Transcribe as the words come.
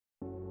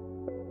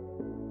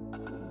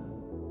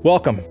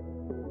Welcome.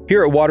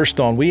 Here at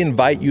Waterstone, we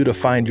invite you to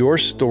find your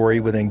story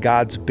within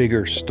God's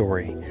bigger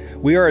story.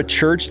 We are a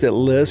church that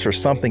lives for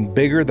something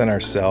bigger than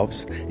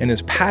ourselves and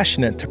is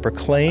passionate to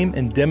proclaim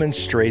and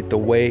demonstrate the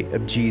way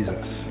of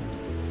Jesus.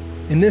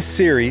 In this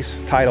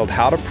series, titled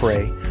How to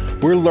Pray,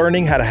 we're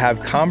learning how to have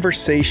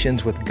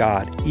conversations with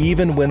God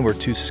even when we're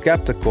too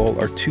skeptical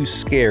or too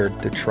scared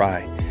to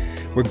try.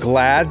 We're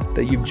glad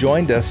that you've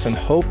joined us and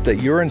hope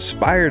that you're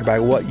inspired by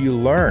what you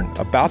learn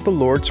about the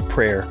Lord's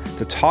Prayer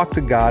to talk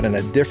to God in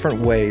a different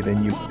way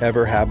than you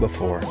ever have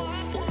before.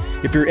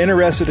 If you're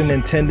interested in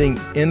attending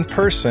in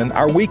person,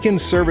 our weekend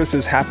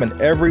services happen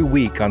every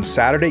week on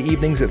Saturday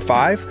evenings at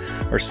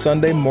 5 or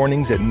Sunday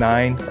mornings at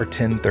 9 or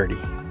 10:30.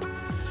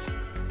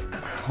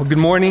 Well, good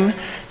morning,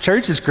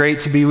 church. It's great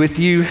to be with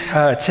you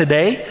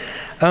today.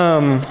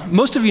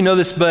 Most of you know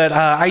this, but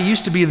I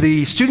used to be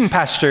the student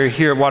pastor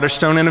here at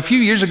Waterstone, and a few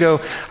years ago,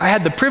 I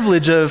had the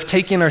privilege of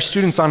taking our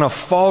students on a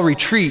fall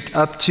retreat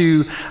up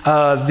to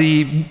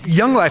the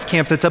Young Life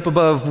camp that's up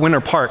above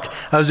Winter Park.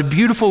 It was a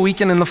beautiful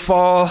weekend in the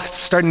fall,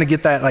 starting to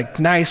get that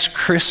nice,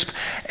 crisp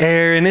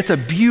air, and it's a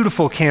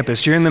beautiful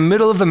campus. You're in the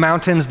middle of the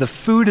mountains. The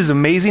food is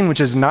amazing, which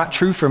is not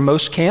true for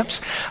most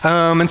camps.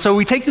 And so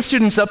we take the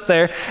students up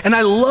there, and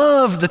I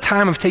love the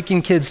time of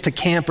taking kids to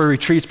camp or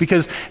retreats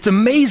because it's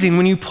amazing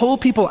when you pull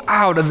people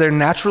out of their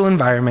natural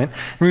environment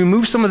and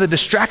remove some of the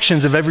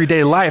distractions of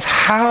everyday life,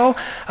 how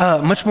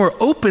much more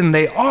open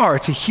they are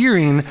to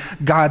hearing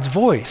God's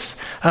voice.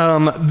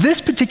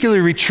 This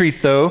particular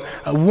retreat, though,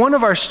 one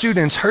of our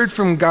students heard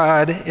from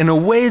God in a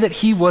way that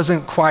he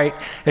wasn't quite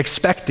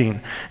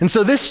expecting. And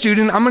so this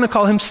student, I'm going to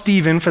call him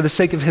Stephen for the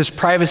sake of his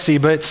privacy,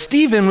 but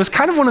Stephen was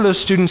kind of one of those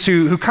students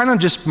who kind of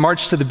just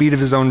marched to the beat of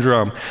his own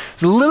drum.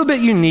 It's a little bit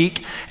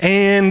unique,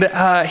 and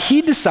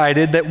he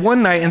decided that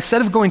one night,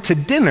 instead of going to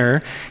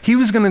dinner,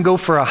 he was going to go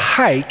for a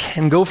hike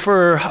and go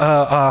for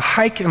a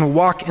hike and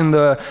walk in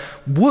the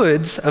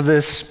woods of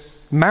this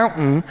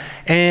mountain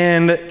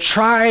and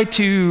try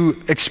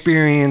to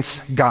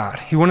experience God.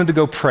 He wanted to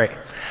go pray.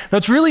 Now,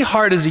 it's really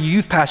hard as a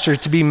youth pastor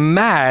to be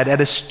mad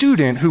at a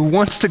student who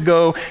wants to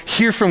go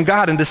hear from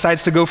God and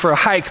decides to go for a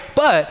hike.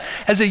 But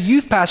as a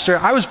youth pastor,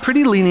 I was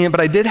pretty lenient, but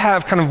I did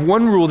have kind of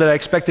one rule that I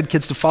expected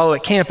kids to follow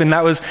at camp, and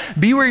that was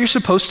be where you're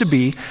supposed to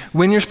be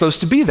when you're supposed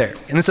to be there.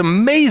 And it's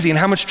amazing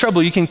how much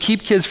trouble you can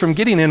keep kids from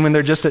getting in when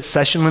they're just at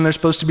session when they're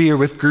supposed to be, or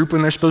with group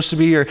when they're supposed to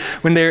be, or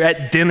when they're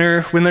at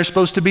dinner when they're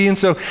supposed to be. And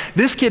so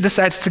this kid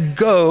decides to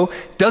go,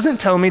 doesn't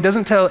tell me,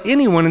 doesn't tell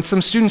anyone, and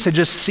some students had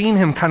just seen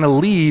him kind of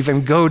leave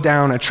and go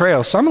down a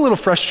trail. So I'm a little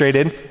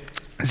frustrated.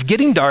 It's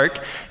getting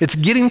dark, it's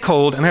getting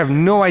cold, and I have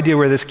no idea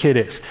where this kid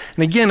is.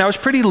 And again, I was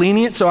pretty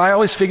lenient, so I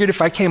always figured if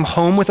I came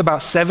home with about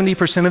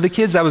 70% of the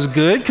kids, that was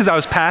good, because I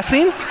was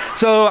passing.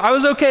 So I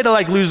was okay to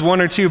lose one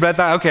or two, but I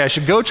thought, okay, I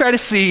should go try to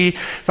see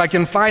if I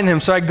can find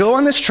him. So I go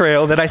on this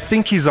trail that I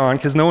think he's on,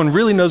 because no one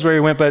really knows where he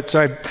went, but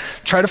so I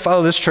try to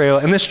follow this trail,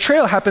 and this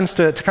trail happens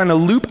to kind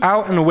of loop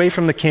out and away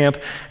from the camp,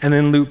 and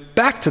then loop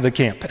back to the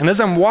camp. And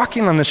as I'm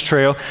walking on this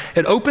trail,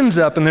 it opens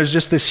up, and there's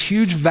just this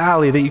huge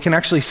valley that you can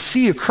actually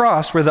see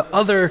across where the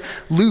other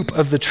loop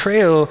of the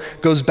trail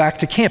goes back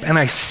to camp, and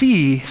I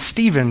see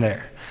Stephen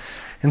there.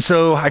 And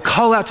so I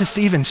call out to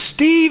Stephen,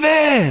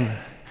 "Stephen!"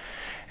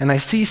 And I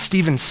see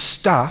Stephen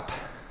stop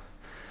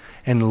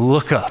and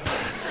look up.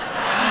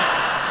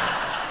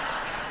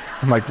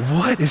 I'm like,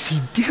 what is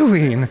he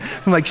doing?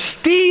 I'm like,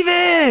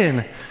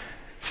 "Stephen!"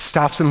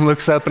 Stops and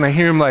looks up, and I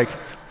hear him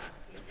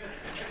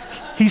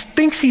he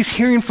thinks he's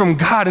hearing from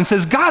God and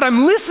says, "God,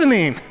 I'm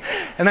listening."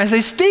 And I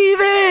say,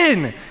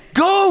 "Stephen,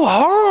 go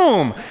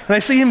home." And I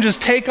see him just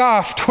take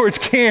off towards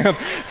camp,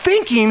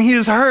 thinking he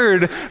has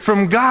heard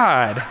from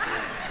God.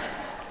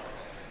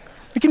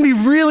 It can be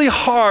really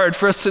hard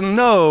for us to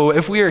know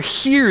if we are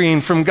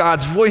hearing from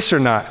God's voice or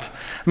not.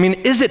 I mean,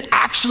 is it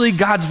actually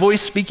God's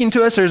voice speaking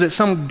to us, or is it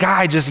some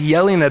guy just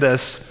yelling at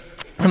us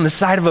from the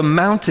side of a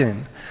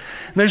mountain?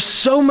 There's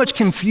so much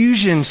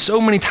confusion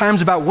so many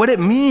times about what it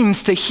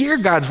means to hear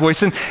God's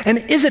voice, and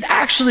is it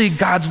actually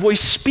God's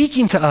voice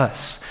speaking to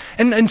us?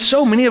 And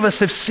so many of us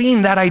have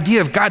seen that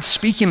idea of God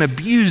speaking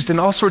abused in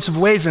all sorts of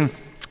ways, and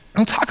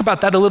we'll talk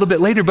about that a little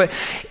bit later. But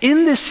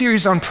in this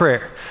series on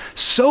prayer,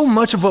 so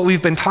much of what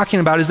we've been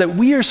talking about is that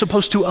we are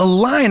supposed to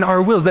align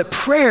our wills, that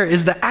prayer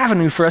is the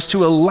avenue for us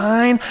to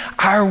align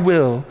our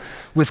will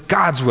with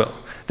God's will.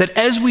 That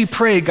as we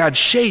pray, God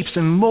shapes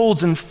and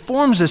molds and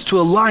forms us to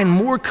align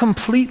more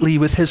completely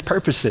with his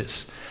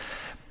purposes.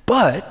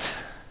 But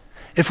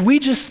if we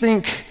just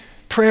think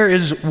prayer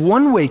is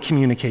one-way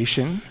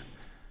communication,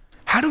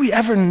 how do we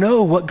ever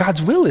know what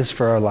God's will is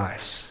for our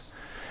lives?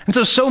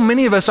 And so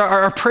many of us,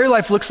 our prayer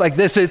life looks like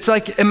this. It's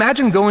like,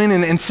 imagine going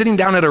and sitting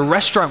down at a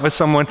restaurant with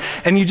someone,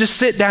 and you just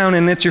sit down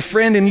and it's your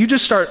friend, and you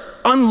just start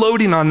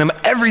unloading on them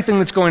everything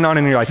that's going on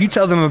in your life. You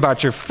tell them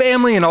about your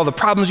family and all the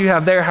problems you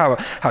have there, how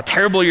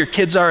terrible your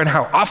kids are and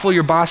how awful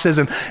your boss is,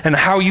 and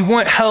how you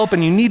want help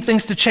and you need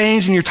things to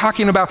change, and you're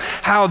talking about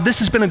how this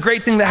has been a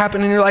great thing that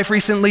happened in your life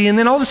recently, and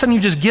then all of a sudden you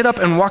just get up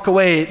and walk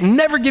away,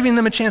 never giving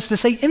them a chance to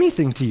say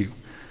anything to you.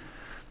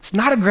 It's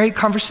not a great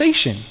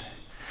conversation.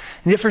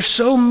 And yet for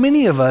so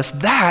many of us,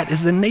 that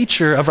is the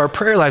nature of our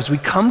prayer lives. We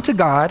come to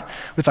God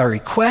with our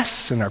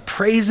requests and our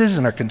praises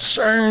and our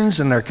concerns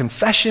and our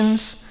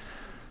confessions,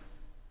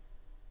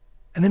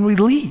 and then we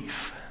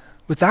leave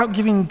without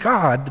giving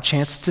God the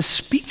chance to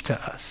speak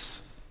to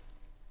us.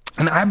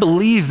 And I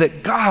believe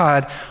that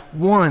God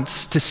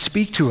wants to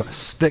speak to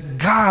us, that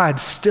God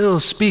still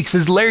speaks.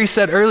 As Larry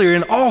said earlier,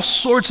 in all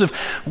sorts of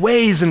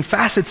ways and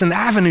facets and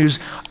avenues,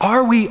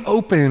 are we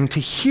open to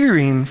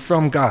hearing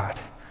from God?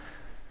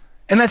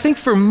 And I think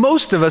for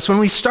most of us, when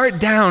we start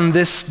down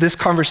this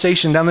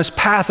conversation, down this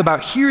path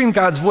about hearing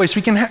God's voice,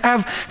 we can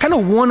have kind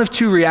of one of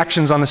two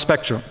reactions on the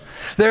spectrum.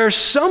 There are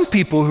some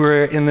people who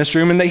are in this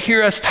room and they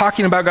hear us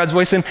talking about God's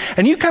voice and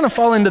you kind of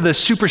fall into the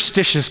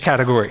superstitious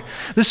category.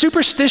 The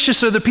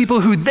superstitious are the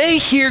people who they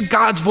hear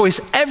God's voice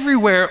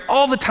everywhere,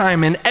 all the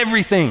time, in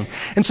everything.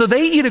 And so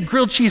they eat a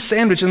grilled cheese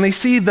sandwich and they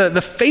see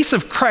the face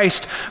of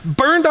Christ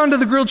burned onto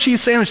the grilled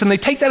cheese sandwich, and they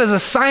take that as a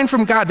sign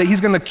from God that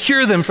he's going to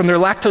cure them from their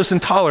lactose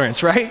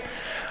intolerance, right?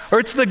 Or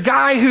it's the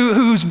guy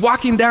who's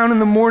walking down in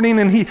the morning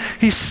and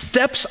he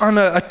steps on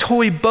a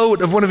toy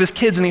boat of one of his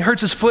kids and he hurts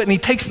his foot, and he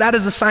takes that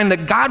as a sign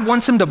that God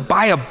wants him to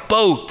buy a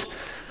boat,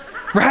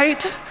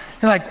 right?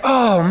 You're like,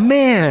 oh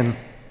man,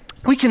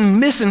 we can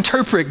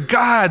misinterpret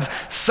God's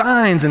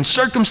signs and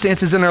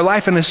circumstances in our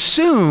life and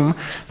assume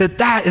that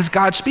that is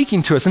God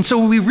speaking to us. And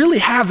so we really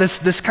have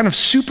this kind of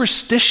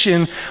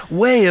superstition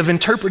way of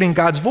interpreting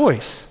God's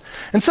voice.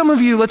 And some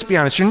of you, let's be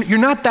honest, you're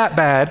not that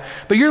bad,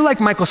 but you're like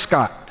Michael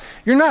Scott.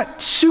 You're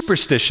not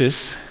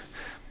superstitious,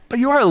 but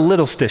you are a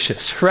little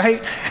stitious,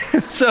 right?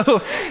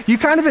 So you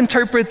kind of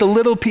interpret the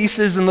little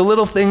pieces and the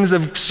little things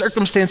of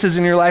circumstances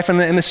in your life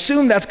and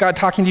assume that's God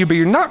talking to you, but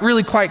you're not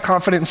really quite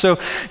confident, and so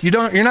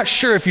you're not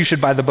sure if you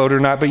should buy the boat or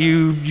not, but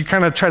you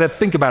kind of try to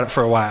think about it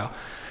for a while.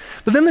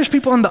 But then there's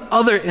people on the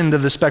other end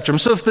of the spectrum.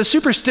 So if the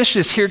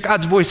superstitious hear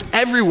God's voice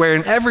everywhere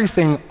and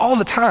everything all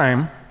the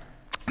time,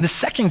 the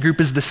second group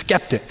is the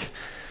skeptic.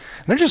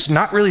 They're just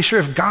not really sure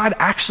if God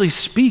actually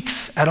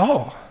speaks at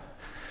all.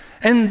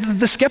 And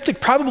the skeptic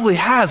probably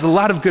has a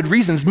lot of good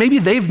reasons. Maybe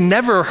they've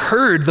never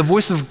heard the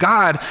voice of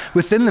God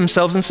within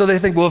themselves, and so they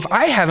think, well, if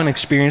I haven't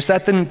experienced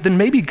that, then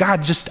maybe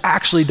God just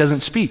actually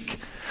doesn't speak.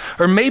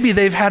 Or maybe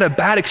they've had a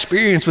bad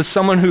experience with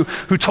someone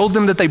who told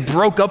them that they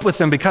broke up with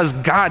them because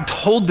God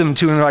told them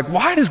to, and they're like,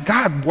 why does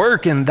God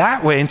work in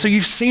that way? And so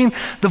you've seen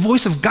the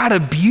voice of God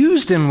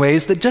abused in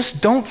ways that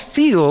just don't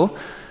feel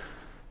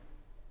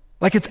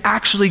like it's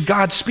actually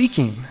God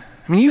speaking.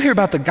 I mean, you hear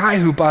about the guy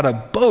who bought a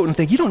boat and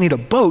think, you don't need a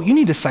boat, you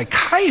need a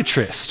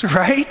psychiatrist,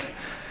 right?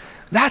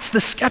 That's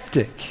the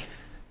skeptic.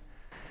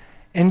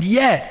 And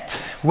yet,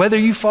 whether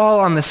you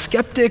fall on the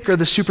skeptic or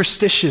the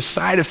superstitious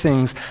side of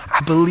things, I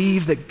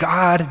believe that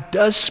God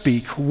does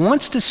speak,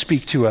 wants to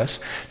speak to us,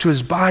 to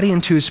his body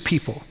and to his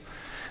people.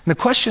 And the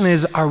question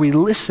is, are we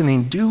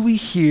listening? Do we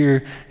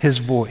hear his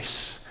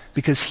voice?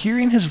 Because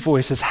hearing his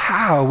voice is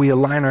how we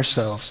align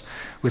ourselves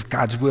with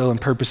God's will and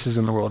purposes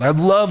in the world. I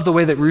love the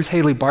way that Ruth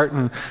Haley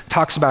Barton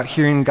talks about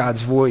hearing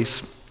God's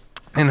voice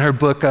in her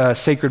book,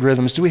 Sacred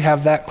Rhythms. Do we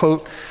have that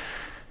quote?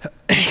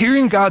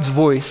 Hearing God's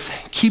voice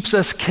keeps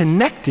us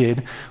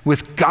connected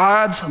with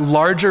God's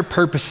larger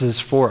purposes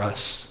for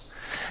us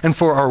and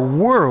for our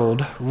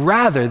world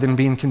rather than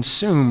being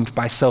consumed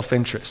by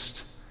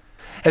self-interest.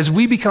 As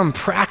we become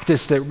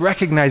practiced at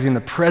recognizing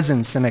the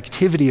presence and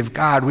activity of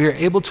God, we are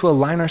able to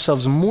align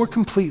ourselves more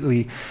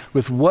completely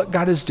with what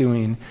God is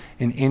doing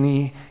in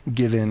any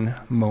given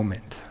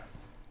moment.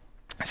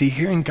 See,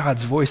 hearing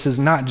God's voice is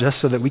not just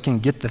so that we can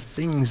get the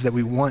things that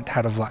we want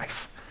out of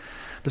life,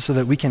 but so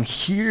that we can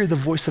hear the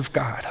voice of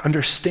God,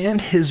 understand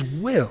his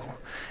will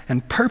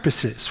and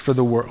purposes for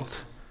the world,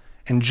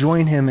 and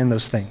join him in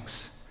those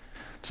things.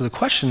 So the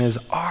question is,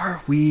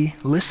 are we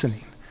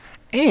listening?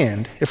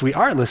 And if we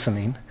are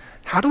listening,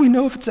 how do we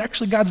know if it's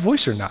actually God's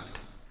voice or not?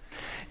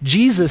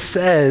 Jesus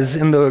says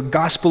in the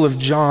Gospel of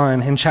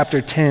John in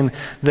chapter 10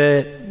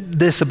 that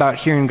this about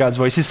hearing God's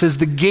voice. He says,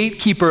 the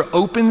gatekeeper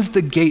opens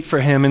the gate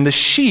for him and the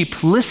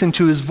sheep listen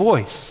to his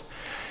voice.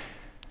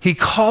 He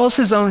calls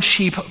his own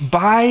sheep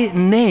by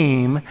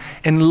name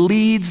and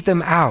leads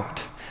them out.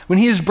 When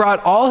he has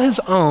brought all his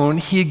own,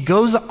 he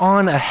goes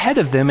on ahead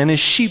of them and his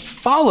sheep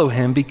follow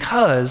him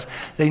because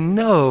they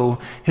know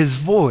his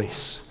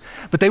voice.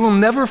 But they will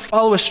never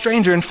follow a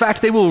stranger. In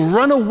fact, they will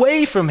run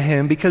away from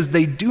him because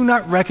they do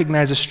not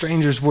recognize a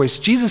stranger's voice.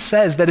 Jesus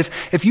says that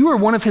if you are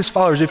one of his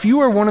followers, if you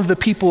are one of the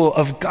people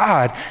of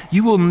God,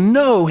 you will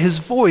know his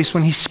voice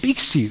when he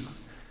speaks to you.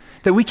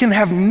 That we can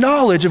have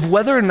knowledge of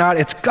whether or not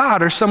it's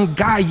God or some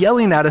guy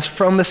yelling at us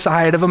from the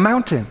side of a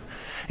mountain.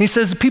 And he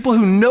says the people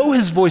who know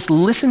his voice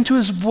listen to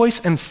his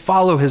voice and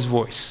follow his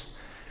voice.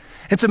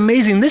 It's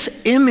amazing.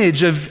 This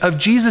image of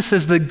Jesus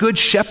as the good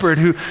shepherd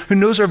who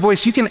knows our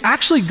voice, you can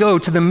actually go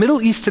to the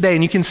Middle East today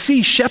and you can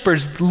see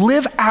shepherds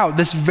live out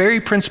this very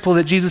principle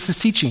that Jesus is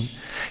teaching.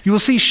 You will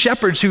see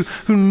shepherds who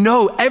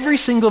know every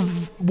single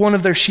one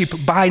of their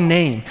sheep by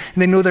name.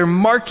 And they know their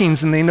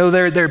markings and they know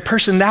their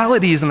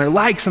personalities and their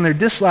likes and their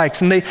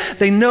dislikes. And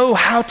they know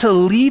how to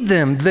lead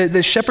them.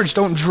 The shepherds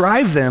don't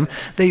drive them,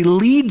 they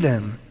lead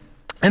them.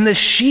 And the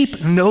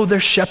sheep know their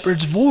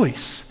shepherd's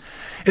voice.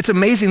 It's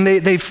amazing.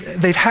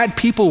 They've had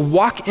people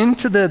walk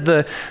into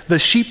the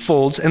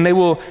sheepfolds and they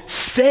will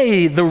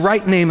say the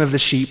right name of the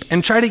sheep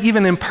and try to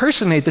even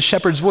impersonate the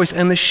shepherd's voice,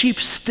 and the sheep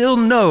still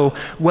know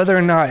whether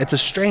or not it's a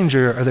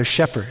stranger or their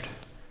shepherd.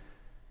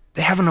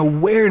 They have an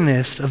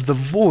awareness of the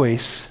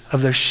voice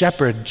of their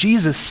shepherd.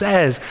 Jesus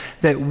says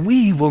that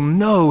we will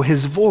know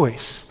his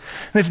voice.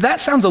 And if that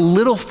sounds a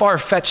little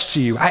far-fetched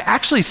to you, I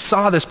actually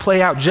saw this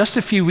play out just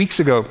a few weeks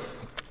ago.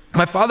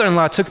 My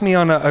father-in-law took me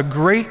on a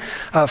great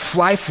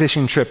fly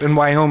fishing trip in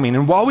Wyoming.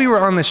 And while we were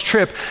on this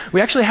trip,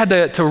 we actually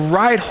had to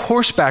ride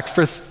horseback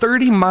for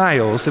 30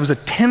 miles. It was a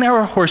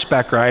 10-hour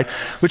horseback ride,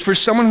 which for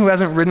someone who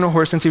hasn't ridden a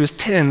horse since he was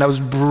 10, that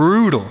was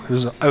brutal.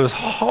 It was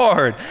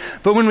hard.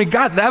 But when we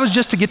got, that was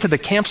just to get to the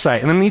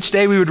campsite. And then each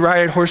day we would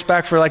ride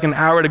horseback for like an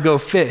hour to go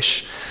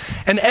fish.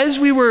 And as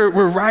we were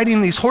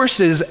riding these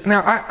horses,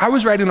 now I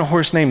was riding a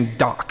horse named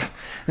Doc.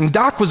 And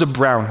Doc was a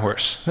brown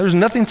horse. There was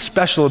nothing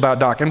special about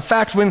Doc. In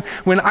fact, when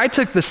I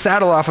took the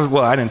saddle off of,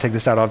 well, I didn't take the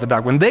saddle off of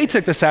Doc. When they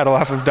took the saddle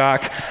off of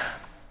Doc,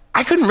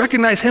 I couldn't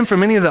recognize him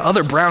from any of the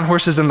other brown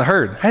horses in the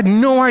herd. I had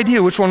no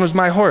idea which one was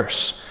my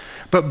horse.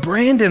 But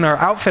Brandon, our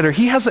outfitter,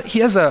 he has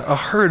a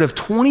herd of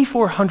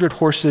 2,400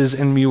 horses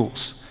and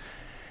mules.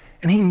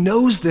 And he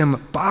knows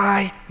them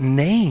by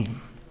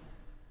name.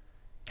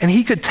 And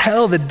he could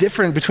tell the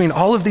difference between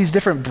all of these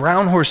different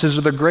brown horses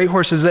or the gray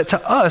horses that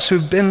to us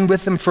who've been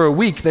with them for a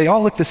week, they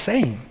all look the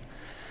same.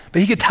 But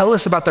he could tell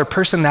us about their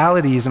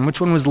personalities and which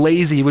one was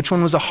lazy, which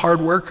one was a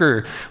hard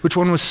worker, which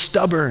one was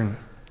stubborn.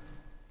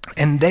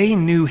 And they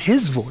knew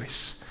his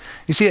voice.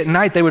 You see, at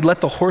night, they would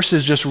let the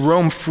horses just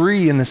roam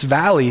free in this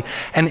valley.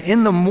 And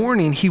in the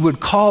morning, he would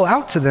call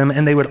out to them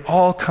and they would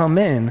all come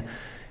in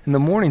the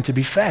morning to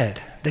be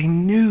fed. They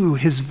knew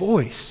his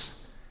voice.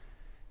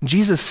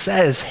 Jesus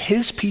says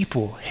his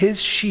people, his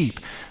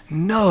sheep,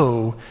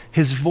 know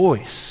his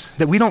voice.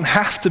 That we don't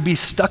have to be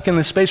stuck in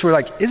this space where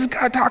like, is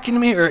God talking to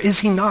me or is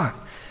he not?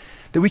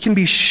 That we can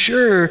be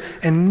sure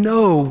and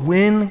know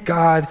when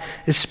God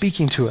is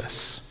speaking to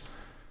us.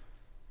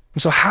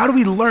 And so how do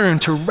we learn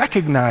to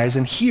recognize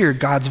and hear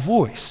God's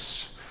voice?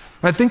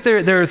 I think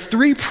there are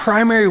three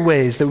primary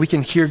ways that we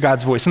can hear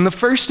God's voice. And the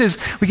first is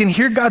we can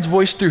hear God's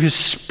voice through his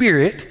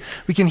Spirit,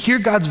 we can hear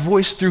God's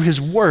voice through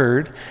his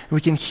word, and we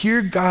can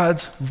hear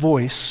God's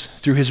voice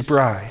through his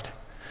bride.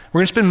 We're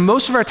going to spend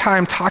most of our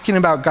time talking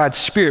about God's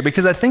Spirit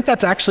because I think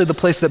that's actually the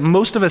place that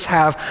most of us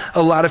have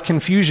a lot of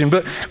confusion.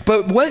 But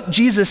what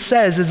Jesus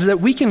says is that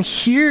we can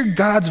hear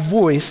God's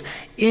voice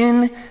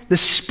in the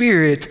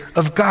Spirit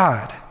of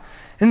God.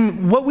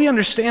 And what we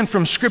understand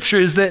from Scripture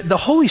is that the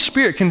Holy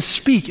Spirit can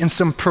speak in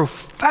some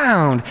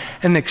profound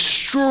and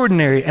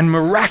extraordinary and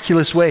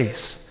miraculous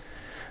ways.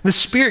 The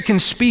Spirit can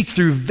speak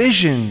through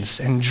visions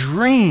and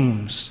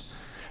dreams,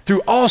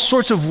 through all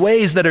sorts of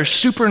ways that are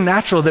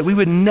supernatural that we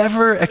would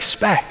never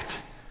expect.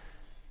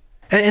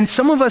 And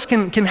some of us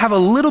can have a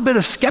little bit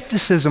of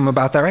skepticism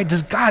about that, right?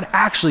 Does God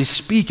actually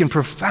speak in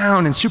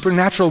profound and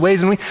supernatural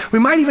ways? And we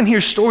might even hear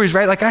stories,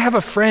 right? Like I have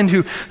a friend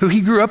who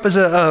he grew up as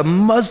a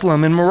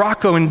Muslim in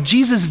Morocco, and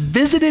Jesus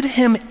visited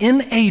him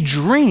in a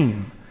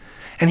dream,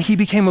 and he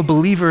became a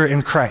believer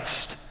in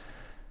Christ.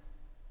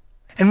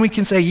 And we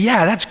can say,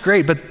 yeah, that's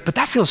great, but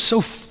that feels so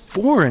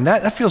foreign.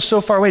 That feels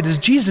so far away. Does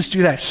Jesus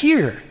do that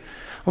here?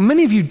 Well,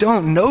 many of you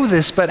don't know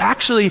this, but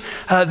actually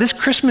this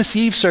Christmas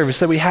Eve service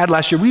that we had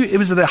last year, it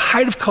was at the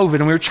height of COVID,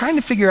 and we were trying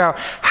to figure out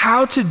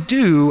how to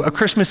do a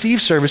Christmas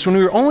Eve service when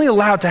we were only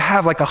allowed to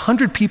have like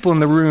 100 people in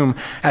the room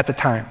at the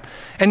time.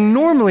 And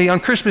normally on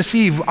Christmas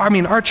Eve,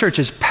 our church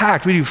is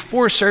packed. We do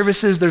 4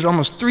 services. There's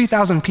almost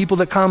 3,000 people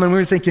that come, and we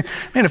were thinking,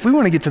 man, if we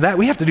want to get to that,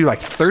 we have to do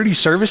like 30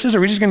 services. Are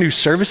we just going to do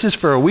services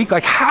for a week?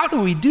 Like, how do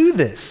we do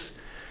this?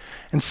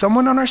 And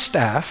someone on our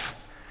staff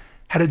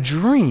had a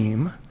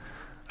dream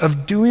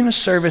of doing a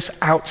service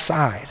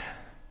outside,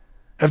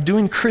 of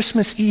doing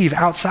Christmas Eve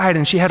outside,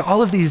 and she had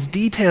all of these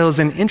details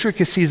and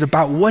intricacies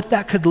about what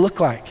that could look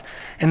like.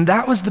 And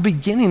that was the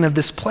beginning of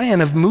this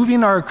plan of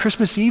moving our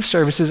Christmas Eve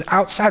services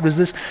outside, was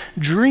this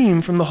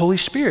dream from the Holy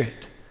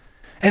Spirit.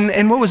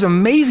 And what was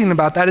amazing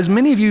about that is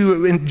many of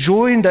you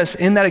joined us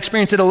in that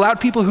experience. It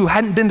allowed people who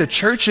hadn't been to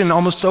church in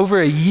almost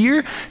over a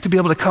year to be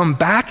able to come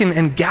back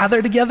and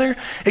gather together.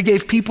 It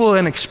gave people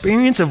an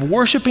experience of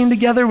worshiping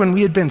together when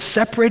we had been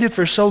separated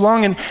for so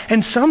long.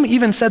 And some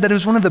even said that it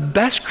was one of the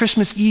best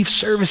Christmas Eve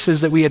services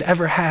that we had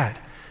ever had.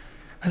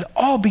 And it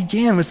all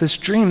began with this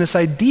dream, this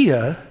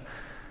idea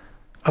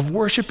of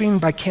worshiping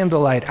by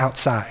candlelight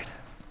outside.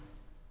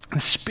 The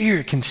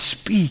Spirit can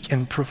speak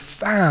in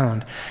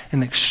profound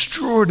and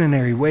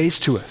extraordinary ways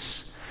to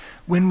us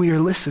when we are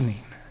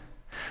listening.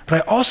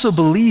 But I also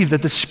believe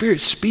that the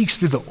Spirit speaks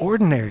through the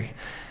ordinary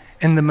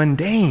and the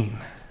mundane,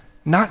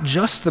 not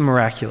just the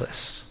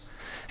miraculous.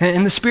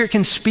 And the Spirit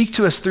can speak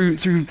to us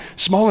through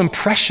small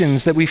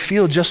impressions that we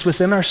feel just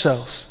within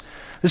ourselves.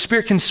 The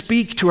Spirit can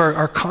speak to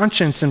our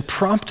conscience and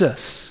prompt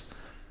us.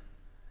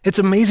 It's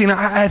amazing.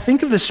 I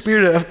think of the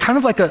Spirit of kind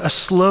of like a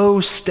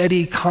slow,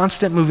 steady,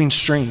 constant moving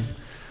stream.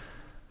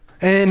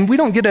 And we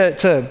don't get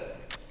to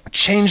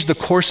change the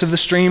course of the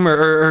stream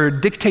or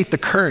dictate the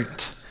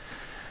current.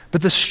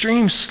 But the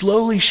stream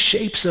slowly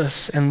shapes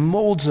us and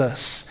molds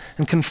us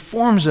and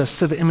conforms us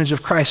to the image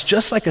of Christ,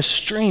 just like a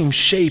stream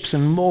shapes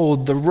and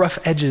molds the rough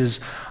edges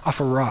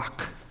off a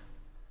rock.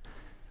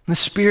 And the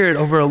Spirit,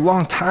 over a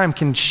long time,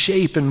 can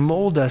shape and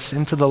mold us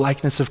into the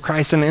likeness of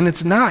Christ. And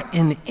it's not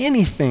in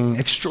anything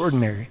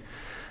extraordinary,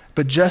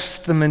 but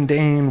just the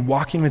mundane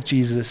walking with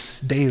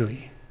Jesus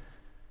daily.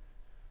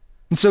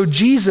 And so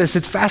Jesus,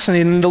 it's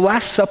fascinating, in the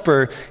Last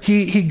Supper,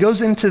 he goes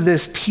into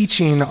this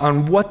teaching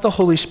on what the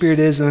Holy Spirit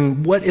is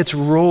and what its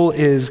role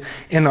is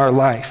in our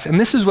life. And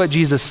this is what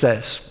Jesus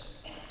says: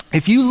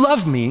 "If you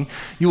love me,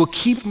 you will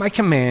keep my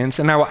commands,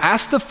 and I will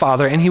ask the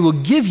Father, and he will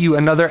give you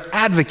another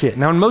advocate."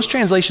 Now, in most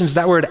translations,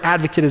 that word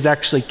advocate is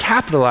actually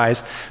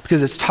capitalized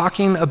because it's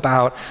talking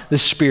about the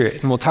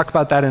Spirit, and we'll talk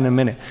about that in a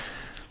minute.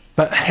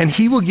 And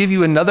he will give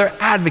you another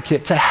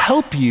advocate to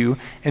help you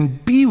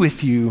and be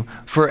with you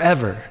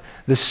forever,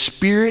 the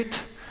Spirit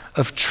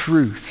of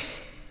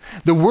truth.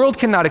 The world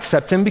cannot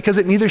accept him because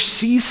it neither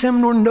sees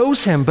him nor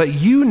knows him, but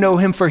you know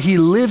him, for he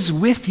lives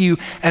with you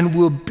and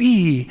will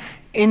be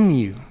in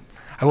you.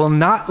 I will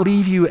not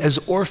leave you as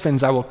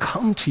orphans, I will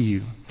come to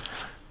you.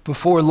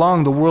 Before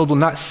long, the world will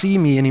not see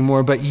me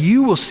anymore, but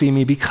you will see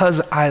me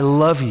because I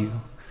love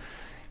you.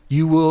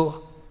 You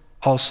will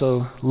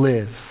also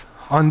live.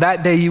 On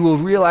that day, you will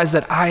realize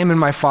that I am in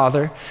my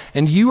Father,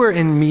 and you are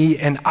in me,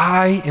 and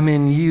I am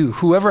in you.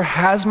 Whoever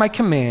has my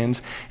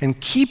commands and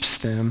keeps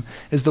them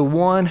is the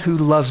one who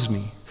loves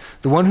me.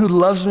 The one who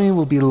loves me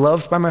will be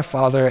loved by my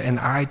Father, and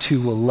I too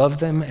will love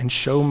them and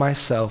show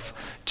myself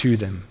to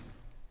them.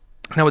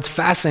 Now, what's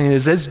fascinating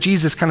is as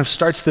Jesus kind of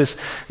starts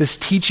this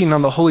teaching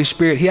on the Holy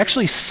Spirit, he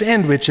actually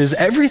sandwiches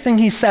everything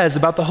he says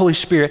about the Holy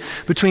Spirit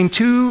between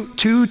two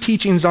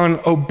teachings on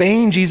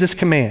obeying Jesus'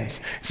 commands.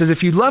 He says,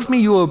 if you love me,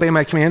 you will obey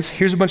my commands.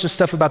 Here's a bunch of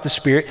stuff about the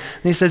Spirit.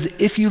 And he says,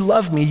 if you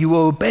love me, you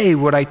will obey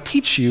what I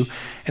teach you,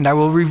 and I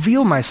will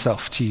reveal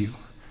myself to you.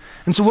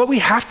 And so what we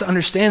have to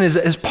understand is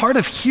that as part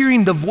of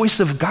hearing the voice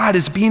of God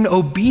is being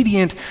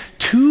obedient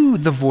to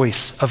the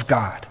voice of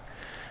God.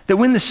 That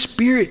when the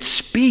Spirit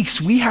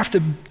speaks, we have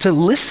to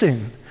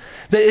listen.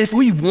 That if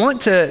we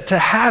want to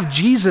have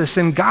Jesus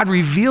and God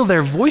reveal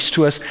their voice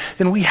to us,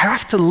 then we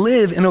have to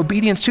live in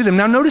obedience to them.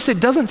 Now notice it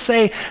doesn't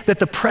say that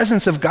the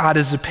presence of God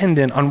is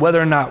dependent on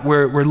whether or not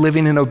we're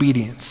living in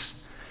obedience.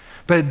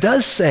 But it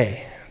does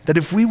say that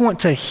if we want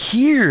to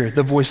hear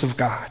the voice of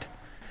God,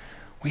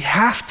 we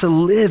have to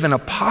live in a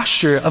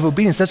posture of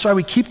obedience. That's why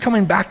we keep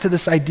coming back to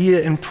this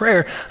idea in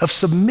prayer of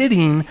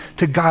submitting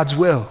to God's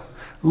will.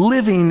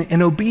 Living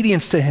in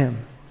obedience to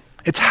him.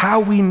 It's how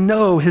we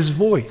know his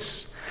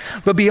voice.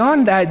 But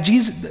beyond that,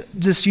 Jesus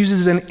just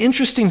uses an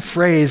interesting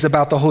phrase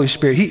about the Holy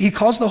Spirit. He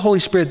calls the Holy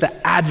Spirit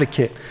the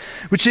advocate,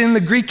 which in the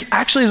Greek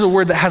actually is a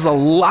word that has a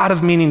lot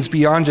of meanings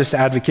beyond just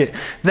advocate.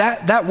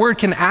 That word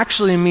can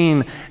actually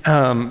mean,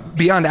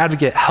 beyond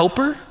advocate,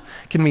 helper.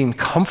 It can mean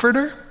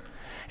comforter.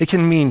 It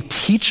can mean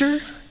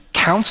teacher,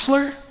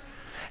 counselor.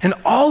 And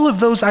all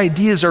of those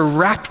ideas are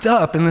wrapped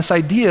up in this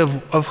idea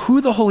of who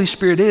the Holy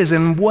Spirit is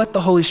and what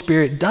the Holy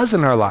Spirit does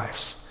in our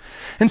lives.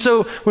 And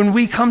so when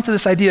we come to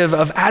this idea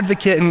of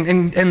advocate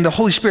and the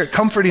Holy Spirit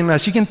comforting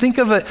us, you can think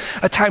of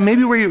a time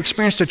maybe where you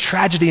experienced a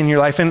tragedy in your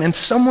life and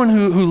someone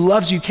who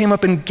loves you came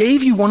up and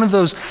gave you one of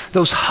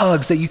those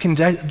hugs that you can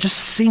just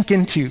sink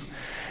into.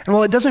 And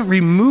while it doesn't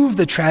remove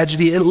the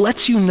tragedy, it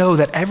lets you know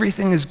that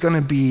everything is going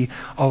to be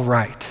all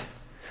right,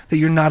 that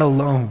you're not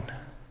alone.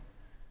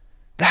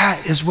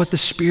 That is what the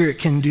Spirit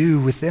can do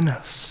within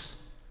us.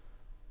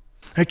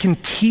 It can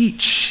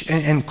teach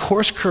and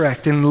course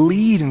correct and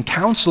lead and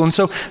counsel. And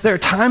so there are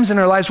times in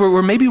our lives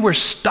where maybe we're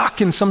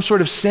stuck in some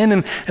sort of sin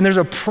and there's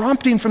a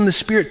prompting from the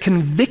Spirit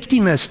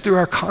convicting us through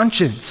our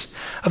conscience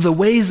of the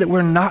ways that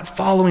we're not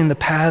following the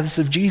paths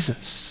of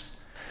Jesus.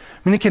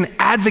 I mean, it can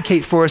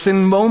advocate for us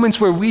in moments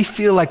where we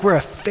feel like we're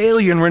a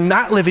failure and we're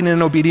not living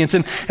in obedience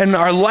and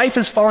our life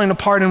is falling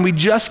apart and we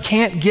just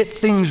can't get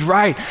things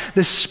right.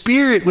 The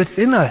Spirit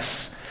within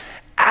us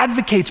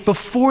advocates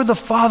before the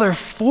Father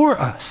for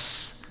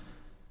us.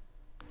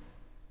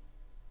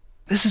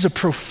 This is a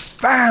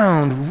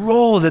profound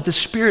role that the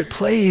Spirit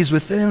plays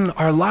within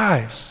our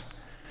lives.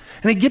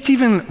 And it gets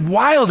even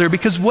wilder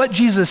because what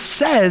Jesus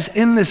says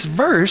in this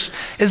verse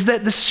is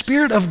that the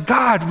Spirit of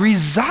God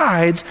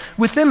resides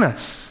within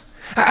us.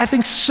 I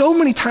think so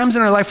many times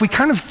in our life, we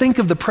kind of think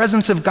of the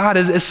presence of God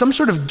as some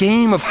sort of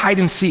game of hide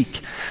and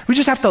seek. We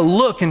just have to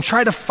look and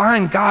try to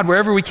find God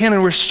wherever we can,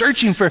 and we're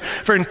searching for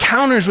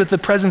encounters with the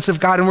presence of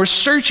God, and we're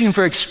searching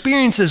for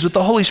experiences with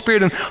the Holy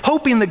Spirit and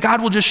hoping that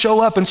God will just show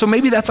up. And so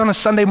maybe that's on a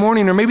Sunday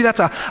morning, or maybe that's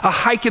a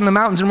hike in the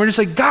mountains, and we're just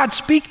like, God,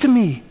 speak to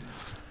me.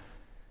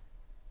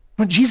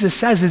 What Jesus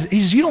says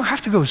is you don't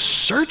have to go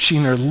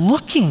searching or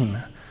looking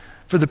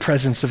for the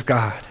presence of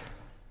God.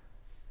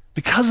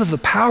 Because of the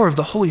power of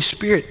the Holy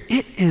Spirit,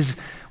 it is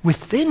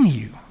within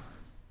you.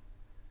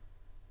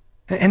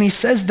 And he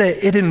says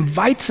that it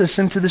invites us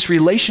into this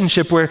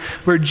relationship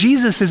where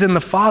Jesus is in the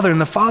Father and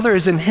the Father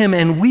is in him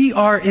and we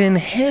are in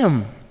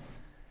him.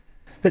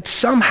 that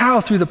somehow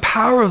through the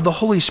power of the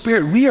Holy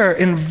Spirit, we are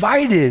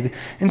invited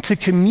into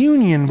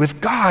communion with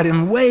God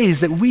in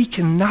ways that we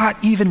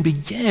cannot even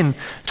begin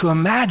to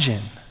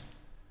imagine.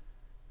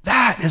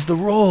 That is the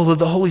role of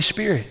the Holy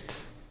Spirit.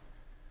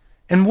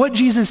 And what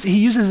Jesus, he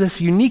uses this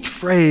unique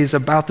phrase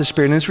about the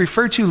Spirit, and it's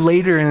referred to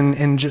later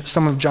in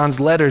some of John's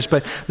letters,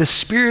 but the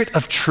Spirit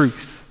of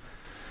truth.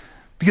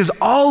 Because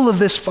all of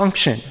this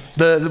function,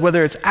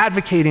 whether it's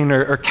advocating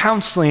or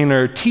counseling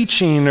or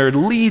teaching or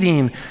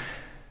leading,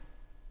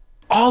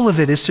 all of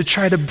it is to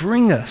try to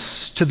bring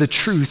us to the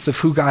truth of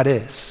who God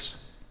is.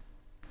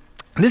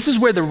 This is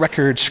where the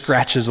record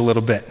scratches a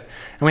little bit,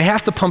 and we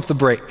have to pump the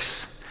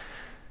brakes.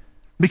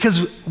 Because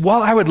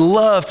while I would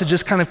love to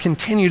just kind of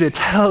continue to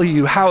tell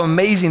you how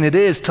amazing it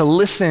is to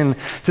listen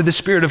to the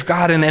Spirit of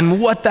God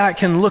and what that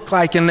can look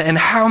like and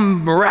how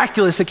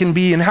miraculous it can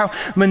be and how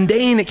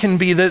mundane it can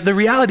be, the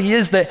reality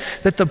is that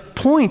the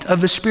point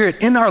of the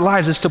Spirit in our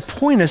lives is to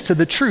point us to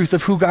the truth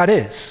of who God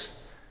is.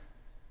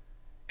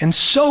 And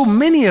so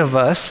many of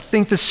us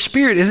think the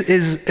Spirit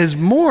is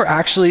more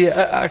actually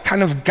a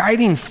kind of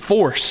guiding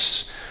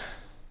force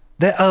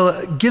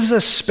that gives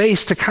us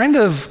space to kind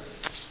of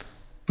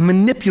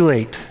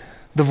manipulate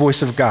the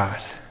voice of God,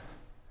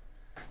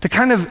 to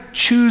kind of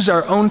choose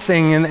our own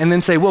thing and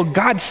then say, well,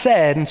 God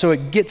said, and so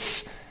it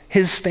gets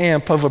his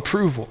stamp of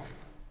approval.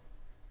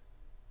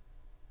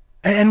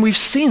 And we've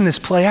seen this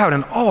play out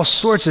in all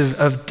sorts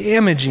of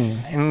damaging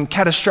and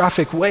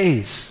catastrophic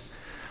ways,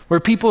 where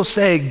people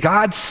say,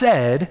 God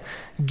said,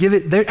 give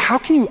it. How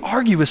can you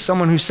argue with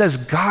someone who says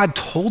God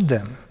told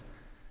them,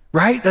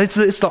 right? It's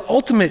the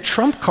ultimate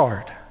trump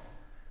card.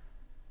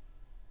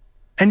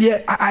 And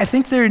yet, I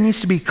think there needs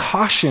to be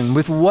caution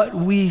with what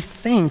we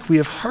think we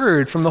have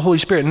heard from the Holy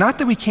Spirit. Not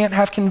that we can't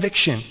have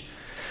conviction,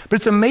 but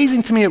it's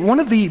amazing to me at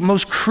one of the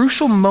most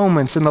crucial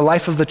moments in the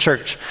life of the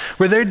church,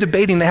 where they're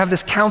debating, they have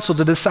this council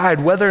to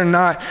decide whether or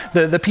not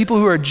the people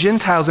who are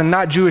Gentiles and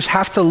not Jewish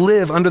have to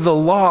live under the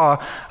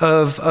law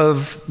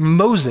of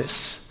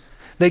Moses.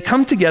 They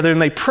come together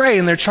and they pray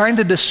and they're trying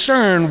to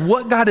discern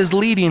what God is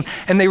leading,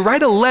 and they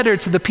write a letter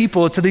to the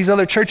people, to these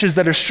other churches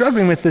that are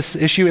struggling with this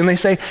issue, and they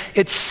say,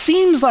 it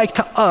seems like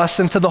to us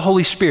and to the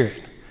Holy Spirit.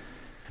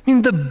 I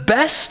mean, the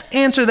best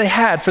answer they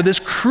had for this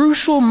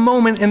crucial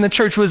moment in the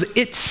church was,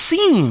 it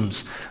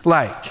seems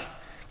like.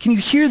 Can you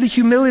hear the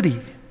humility?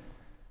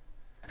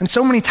 And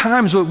so many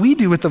times what we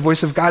do with the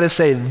voice of God is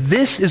say,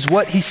 this is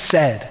what he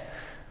said,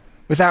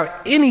 without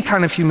any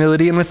kind of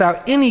humility and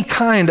without any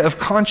kind of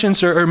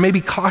conscience or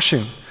maybe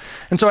caution.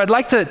 And so I'd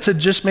like to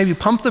just maybe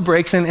pump the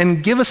brakes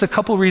and give us a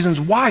couple reasons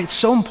why it's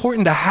so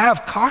important to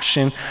have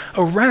caution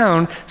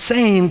around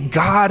saying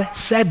God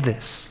said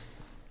this.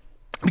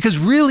 Because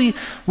really,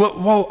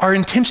 while our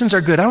intentions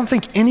are good, I don't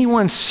think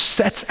anyone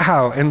sets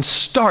out and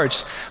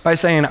starts by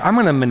saying, I'm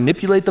going to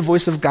manipulate the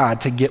voice of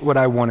God to get what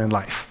I want in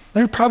life.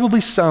 There are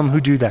probably some who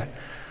do that.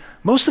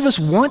 Most of us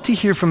want to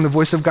hear from the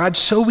voice of God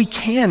so we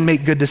can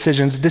make good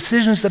decisions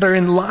that are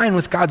in line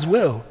with God's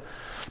will.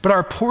 But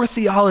our poor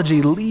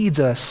theology leads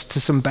us to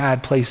some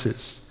bad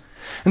places.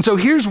 And so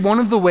here's one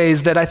of the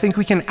ways that I think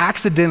we can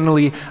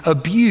accidentally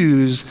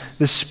abuse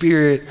the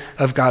Spirit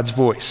of God's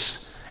voice.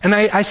 And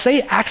I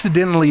say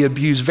accidentally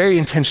abuse very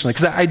intentionally,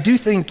 because I do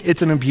think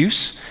it's an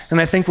abuse,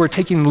 and I think we're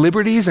taking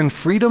liberties and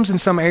freedoms in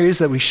some areas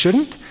that we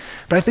shouldn't.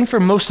 But I think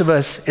for most of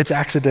us, it's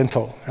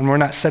accidental, and we're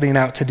not setting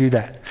out to do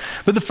that.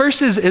 But the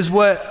first is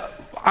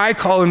what I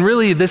call, and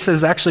really this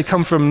has actually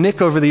come from Nick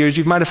over the years,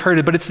 you might have heard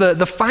it, but it's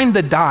the find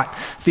the dot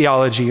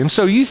theology. And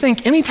so you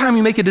think anytime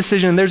you make a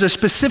decision, there's a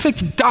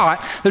specific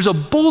dot, there's a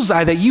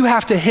bullseye that you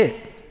have to hit.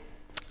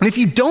 And if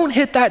you don't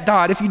hit that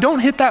dot, if you don't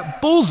hit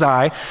that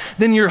bullseye,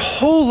 then your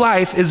whole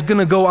life is going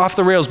to go off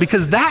the rails,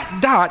 because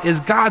that dot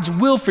is God's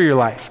will for your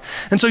life.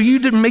 And so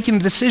you're making a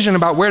decision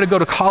about where to go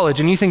to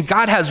college, and you think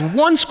God has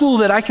one school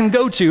that I can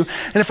go to,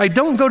 and if I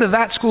don't go to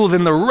that school,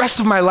 then the rest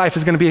of my life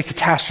is going to be a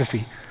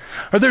catastrophe.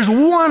 Or there's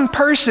one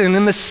person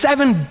in the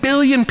 7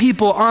 billion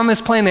people on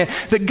this planet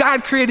that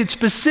God created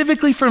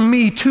specifically for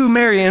me to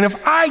marry, and if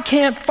I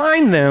can't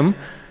find them,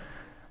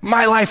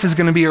 my life is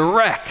going to be a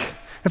wreck.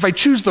 If I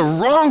choose the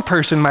wrong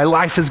person, my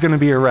life is going to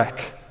be a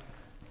wreck.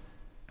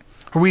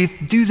 Or we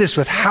do this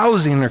with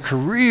housing or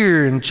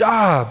career and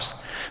jobs.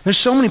 There's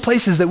so many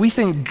places that we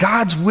think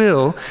God's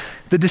will,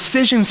 the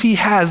decisions he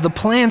has, the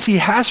plans he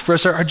has for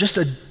us are just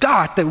a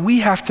dot that we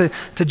have to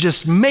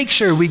just make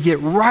sure we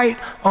get right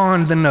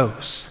on the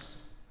nose.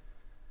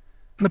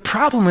 And the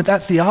problem with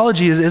that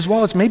theology is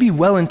while it's maybe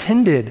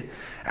well-intended,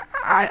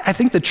 I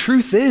think the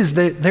truth is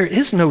that there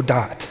is no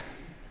dot.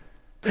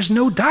 There's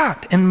no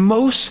dot in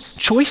most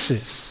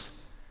choices.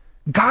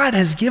 God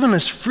has given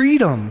us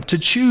freedom to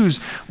choose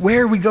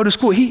where we go to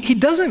school. He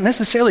doesn't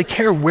necessarily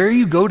care where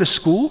you go to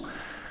school,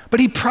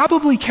 but he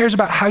probably cares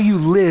about how you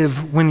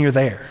live when you're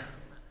there.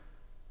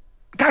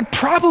 God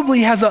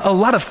probably has a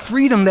lot of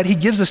freedom that he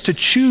gives us to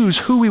choose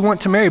who we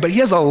want to marry, but he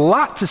has a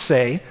lot to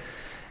say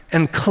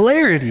and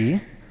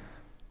clarity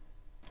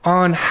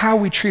on how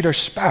we treat our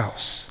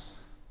spouse.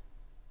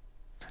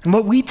 And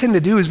what we tend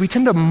to do is we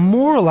tend to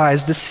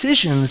moralize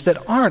decisions that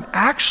aren't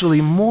actually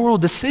moral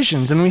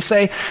decisions. And we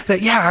say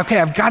that, yeah,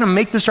 okay, I've got to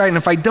make this right. And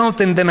if I don't,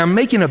 then I'm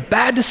making a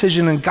bad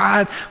decision and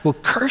God will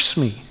curse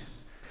me.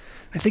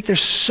 I think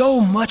there's so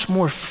much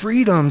more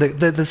freedom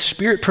that the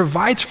Spirit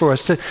provides for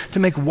us to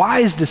make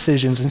wise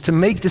decisions and to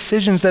make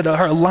decisions that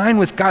are aligned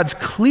with God's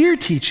clear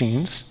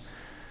teachings.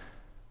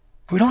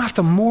 We don't have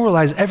to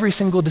moralize every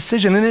single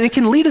decision. And it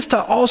can lead us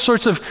to all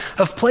sorts of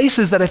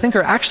places that I think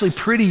are actually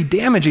pretty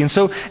damaging.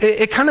 So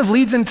it kind of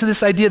leads into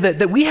this idea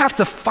that we have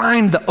to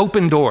find the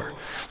open door,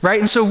 right?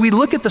 And so we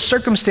look at the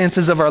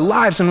circumstances of our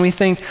lives and we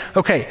think,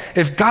 okay,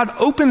 if God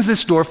opens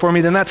this door for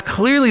me, then that's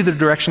clearly the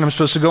direction I'm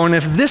supposed to go. And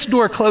if this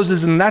door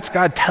closes, then that's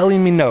God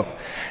telling me no.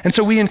 And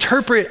so we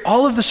interpret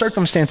all of the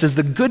circumstances,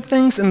 the good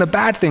things and the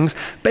bad things,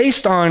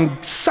 based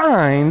on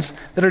signs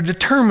that are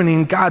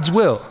determining God's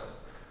will.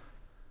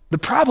 The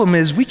problem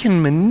is we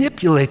can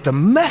manipulate the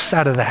mess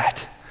out of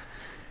that.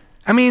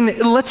 I mean,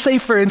 let's say,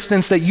 for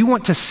instance, that you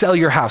want to sell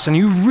your house and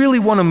you really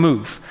want to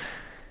move.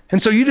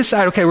 And so you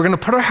decide, okay, we're going to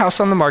put our house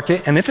on the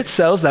market, and if it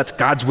sells, that's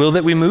God's will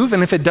that we move.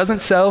 And if it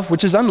doesn't sell,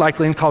 which is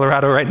unlikely in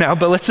Colorado right now,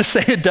 but let's just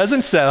say it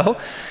doesn't sell,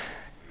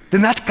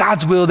 then that's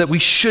God's will that we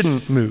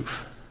shouldn't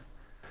move.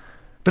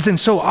 But then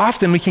so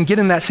often we can get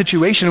in that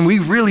situation and we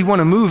really want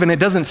to move and it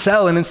doesn't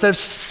sell. And instead of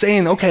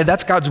saying, okay,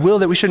 that's God's will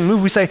that we shouldn't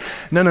move, we say,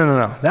 no,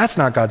 that's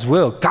not God's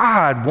will.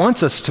 God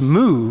wants us to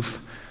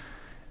move.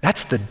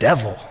 That's the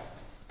devil,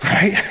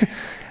 right?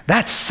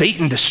 That's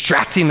Satan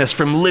distracting us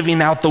from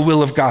living out the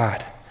will of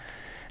God.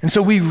 And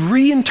so we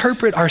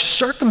reinterpret our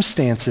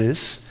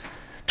circumstances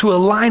to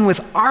align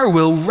with our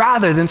will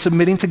rather than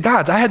submitting to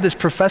God's. I had this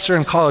professor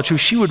in college who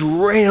she would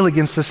rail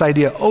against this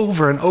idea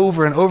over and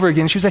over and over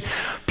again. She would say,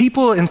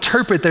 people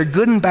interpret their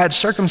good and bad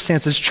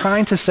circumstances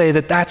trying to say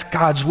that that's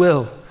God's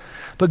will.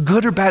 But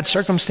good or bad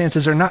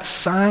circumstances are not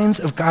signs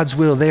of God's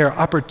will. They are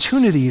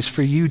opportunities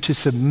for you to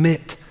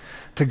submit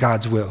to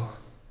God's will.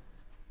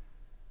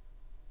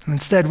 And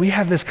instead, we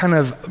have this kind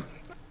of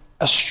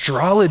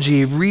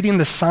astrology, reading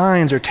the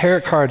signs or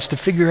tarot cards to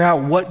figure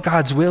out what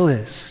God's will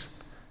is.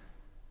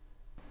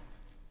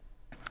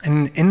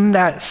 And in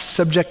that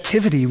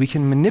subjectivity, we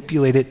can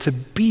manipulate it to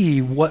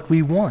be what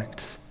we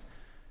want.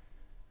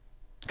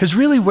 Because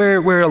really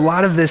where a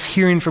lot of this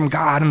hearing from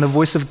God and the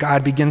voice of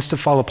God begins to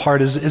fall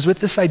apart is with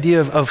this idea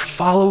of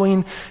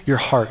following your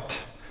heart.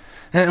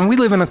 And we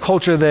live in a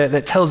culture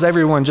that tells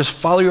everyone, just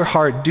follow your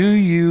heart,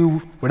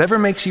 whatever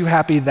makes you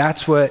happy,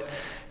 that's what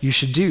you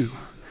should do.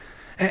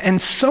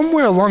 And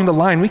somewhere along the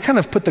line, we kind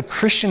of put the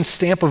Christian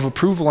stamp of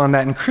approval on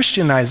that and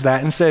Christianized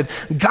that and said,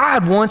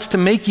 God wants to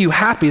make you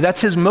happy. That's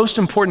his most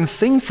important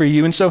thing for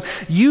you. And so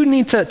you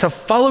need to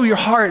follow your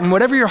heart, and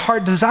whatever your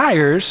heart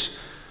desires,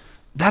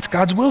 that's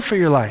God's will for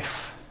your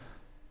life.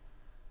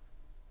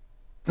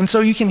 And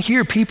so you can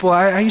hear people,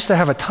 I used to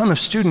have a ton of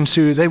students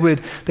who they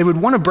would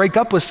want to break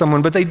up with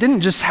someone, but they didn't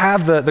just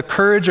have the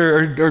courage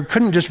or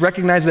couldn't just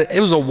recognize that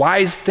it was a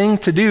wise thing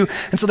to do.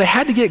 And so they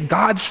had to get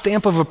God's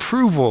stamp of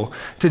approval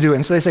to do it.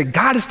 And so they say,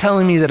 God is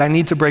telling me that I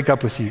need to break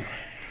up with you.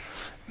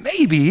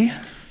 Maybe.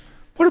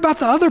 What about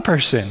the other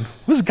person?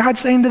 What is God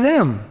saying to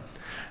them?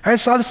 I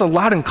saw this a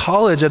lot in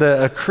college at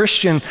a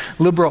Christian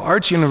liberal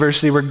arts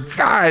university where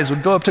guys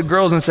would go up to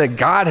girls and say,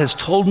 God has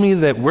told me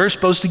that we're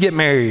supposed to get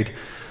married.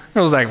 I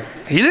was like,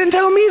 he didn't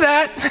tell me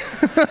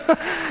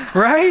that,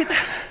 right?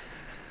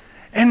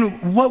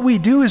 And what we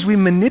do is we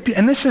manipulate,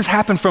 and this has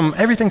happened from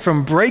everything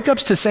from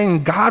breakups to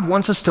saying God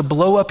wants us to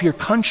blow up your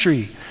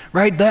country,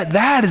 right?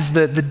 That is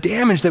the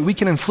damage that we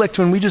can inflict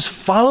when we just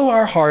follow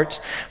our hearts,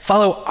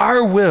 follow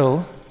our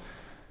will,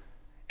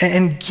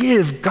 and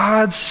give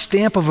God's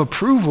stamp of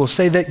approval,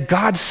 say that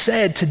God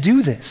said to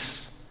do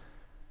this.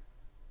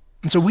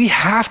 And so we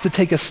have to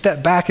take a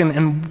step back,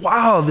 and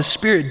while the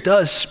Spirit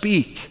does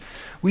speak,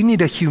 we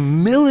need a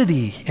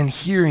humility in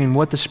hearing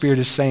what the Spirit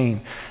is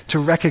saying to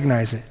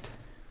recognize it.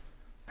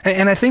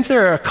 And I think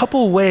there are a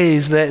couple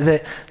ways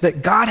that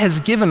God has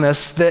given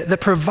us that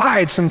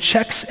provide some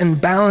checks and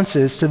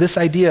balances to this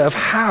idea of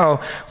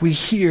how we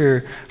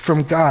hear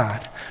from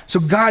God. So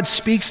God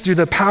speaks through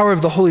the power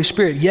of the Holy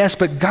Spirit, yes,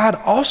 but God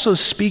also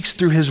speaks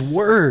through his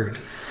word.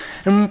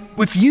 And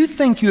if you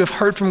think you have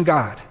heard from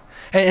God,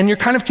 and you're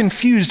kind of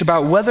confused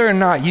about whether or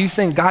not you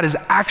think God is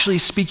actually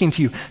speaking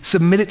to you,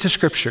 submit it to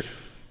Scripture.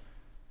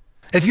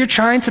 If you're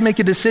trying to make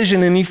a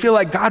decision and you feel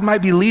like God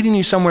might be leading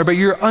you somewhere, but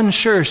you're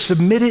unsure,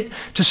 submit it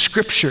to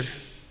Scripture.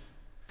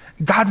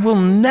 God will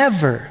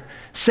never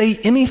say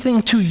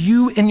anything to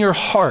you in your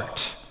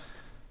heart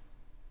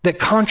that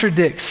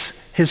contradicts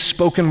his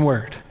spoken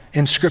word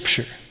in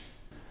Scripture.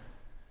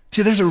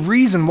 See, there's a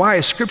reason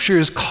why Scripture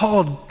is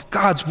called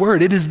God's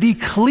word. It is the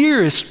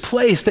clearest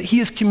place that he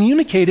has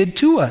communicated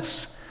to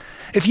us.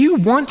 If you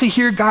want to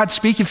hear God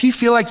speak, if you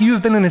feel like you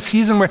have been in a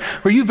season where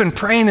you've been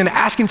praying and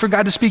asking for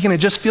God to speak and it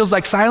just feels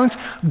like silence,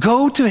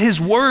 go to his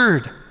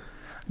word.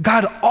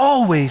 God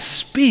always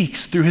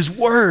speaks through his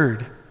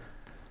word.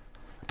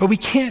 But we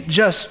can't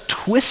just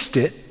twist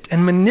it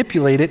and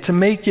manipulate it to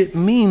make it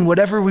mean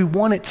whatever we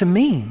want it to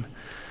mean.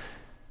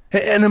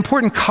 An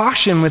important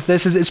caution with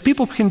this is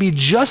people can be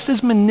just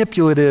as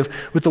manipulative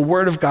with the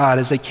Word of God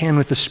as they can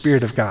with the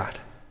Spirit of God.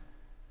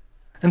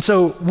 And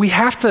so we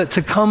have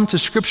to come to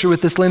Scripture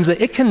with this lens that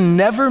it can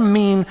never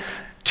mean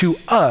to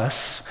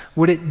us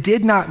what it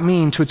did not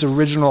mean to its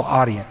original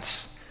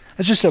audience.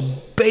 It's just a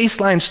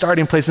baseline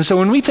starting place. And so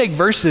when we take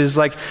verses,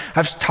 like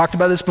I've talked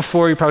about this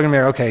before, you're probably gonna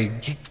be like,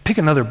 okay, pick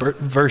another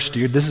verse,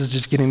 dude. This is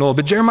just getting old.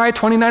 But Jeremiah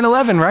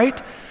 29:11,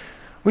 right?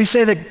 We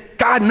say that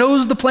God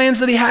knows the plans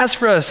that he has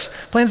for us,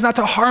 plans not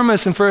to harm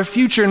us and for a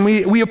future. And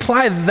we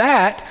apply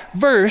that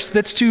verse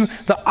that's to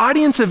the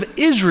audience of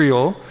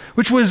Israel,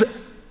 which was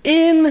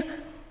in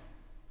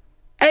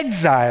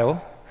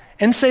exile,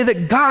 and say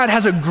that God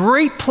has a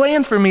great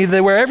plan for me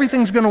where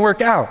everything's going to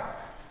work out.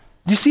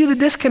 Do you see the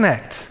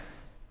disconnect?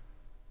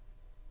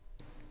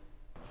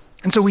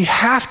 And so we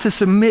have to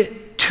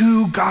submit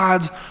to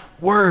God's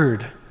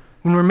word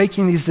when we're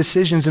making these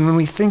decisions and when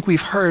we think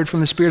we've heard from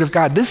the Spirit of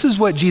God. This is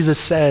what Jesus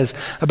says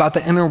about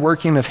the inner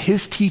working of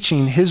his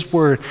teaching, his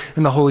word,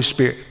 and the Holy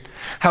Spirit.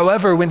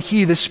 However, when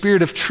he, the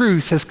Spirit of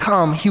truth, has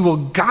come, he will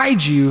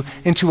guide you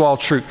into all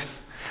truth.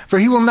 For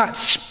he will not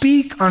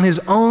speak on his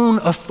own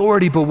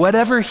authority, but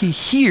whatever he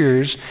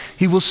hears,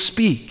 he will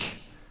speak.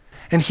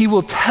 And he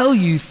will tell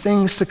you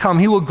things to come.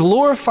 He will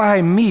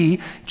glorify me,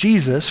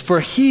 Jesus, for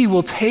he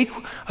will take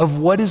of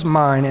what is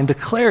mine and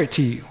declare it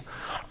to you.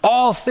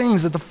 All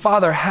things that the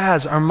Father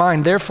has are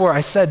mine. Therefore,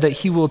 I said that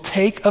he will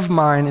take of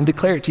mine and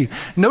declare it to you.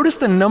 Notice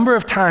the number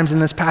of times in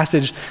this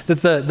passage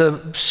that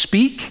the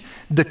speak,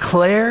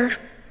 declare,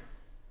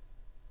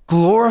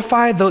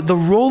 glorify, the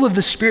role of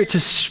the Spirit to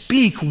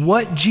speak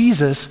what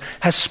Jesus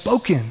has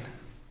spoken.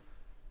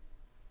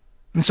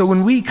 And so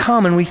when we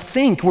come and we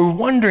think, we're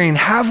wondering,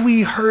 have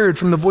we heard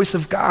from the voice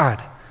of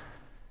God?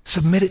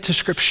 Submit it to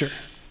Scripture.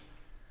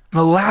 And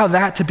allow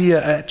that to be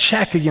a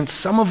check against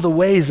some of the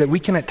ways that we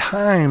can at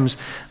times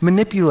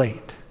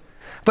manipulate.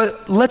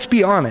 But let's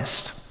be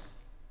honest.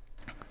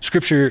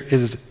 Scripture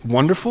is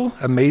wonderful,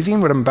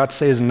 amazing. What I'm about to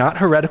say is not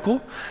heretical,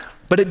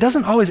 but it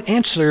doesn't always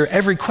answer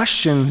every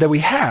question that we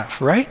have,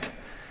 right?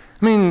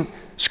 I mean,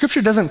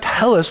 Scripture doesn't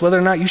tell us whether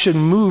or not you should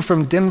move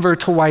from Denver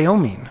to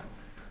Wyoming.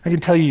 I can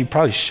tell you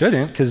probably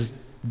shouldn't because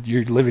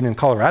you're living in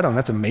Colorado and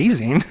that's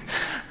amazing.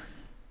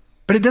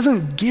 But it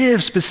doesn't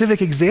give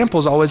specific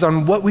examples always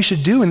on what we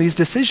should do in these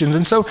decisions.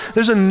 And so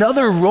there's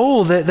another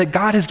role that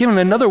God has given,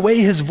 another way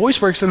his voice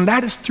works, and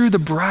that is through the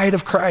bride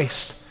of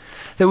Christ.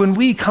 That when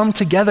we come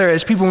together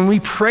as people, when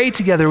we pray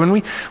together, when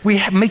we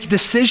make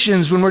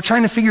decisions, when we're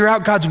trying to figure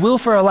out God's will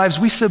for our lives,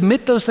 we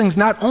submit those things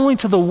not only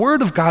to the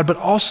Word of God, but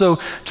also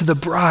to the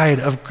bride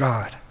of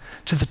God,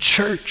 to the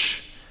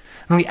church.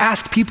 And we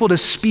ask people to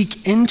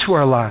speak into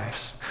our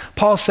lives.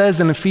 Paul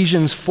says in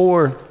Ephesians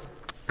 4,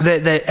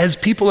 that as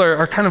people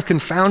are kind of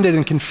confounded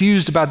and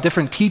confused about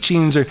different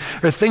teachings or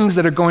things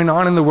that are going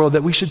on in the world,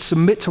 that we should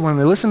submit to one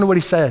another. Listen to what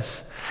he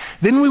says.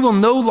 Then we will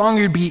no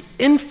longer be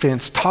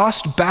infants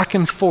tossed back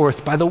and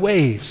forth by the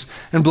waves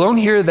and blown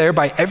here or there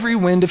by every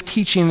wind of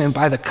teaching and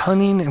by the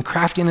cunning and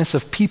craftiness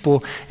of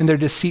people in their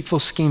deceitful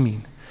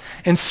scheming.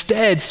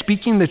 Instead,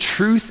 speaking the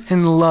truth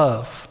in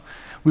love,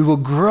 we will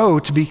grow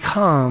to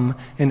become,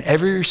 in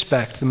every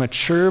respect, the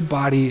mature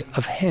body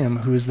of him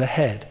who is the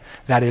head,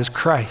 that is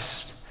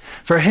Christ.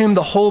 For him,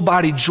 the whole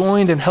body,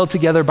 joined and held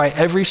together by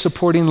every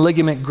supporting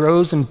ligament,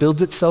 grows and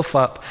builds itself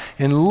up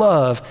in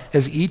love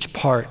as each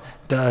part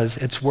does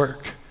its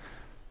work.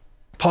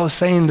 Paul is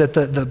saying that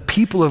the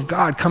people of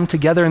God come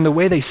together and the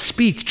way they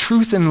speak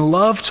truth and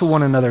love to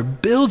one another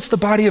builds the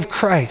body of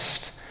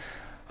Christ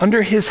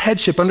under his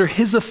headship, under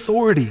his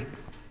authority,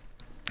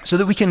 so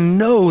that we can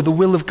know the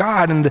will of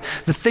God and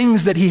the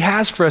things that he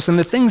has for us and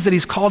the things that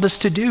he's called us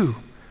to do.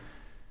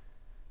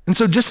 And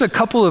so just a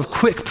couple of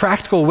quick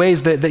practical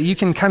ways that you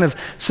can kind of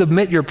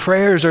submit your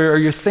prayers or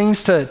your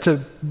things that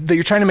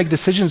you're trying to make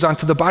decisions on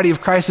to the body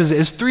of Christ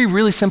is three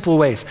really simple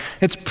ways.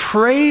 It's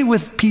pray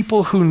with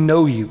people who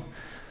know you.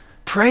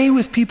 Pray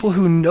with people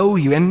who know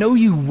you and know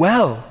you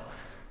well.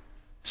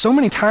 So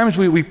many times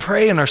we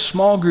pray in our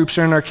small groups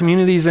or in our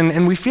communities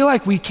and we feel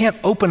like we can't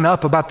open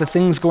up about the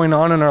things going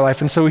on in our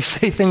life. And so we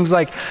say things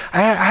like,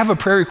 I have a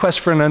prayer request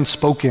for an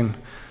unspoken.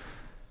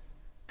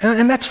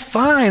 And that's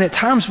fine at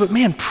times, but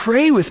man,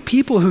 pray with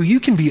people who you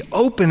can be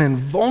open and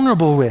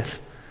vulnerable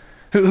with,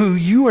 who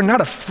you are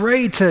not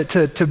afraid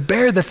to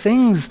bear the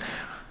things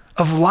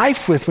of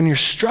life with when you're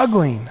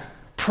struggling.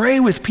 Pray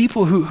with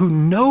people who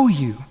know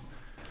you,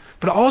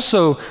 but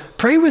also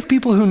pray with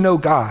people who know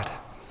God.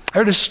 I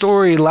heard a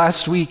story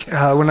last week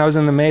when I was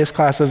in the Emmaus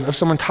class of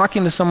someone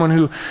talking to someone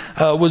who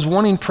was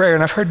wanting prayer,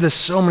 and I've heard this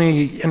so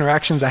many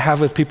interactions I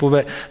have with people,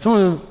 but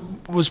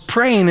someone was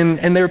praying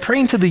and they were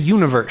praying to the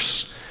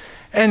universe.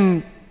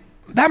 And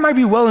that might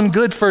be well and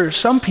good for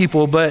some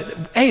people,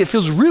 but hey, it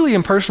feels really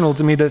impersonal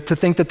to me to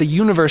think that the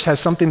universe has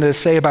something to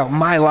say about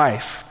my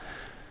life.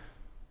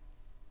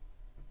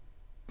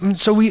 And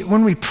so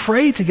when we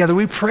pray together,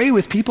 we pray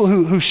with people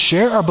who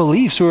share our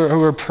beliefs, who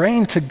are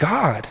praying to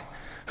God,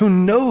 who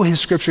know his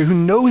scripture, who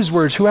know his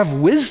words, who have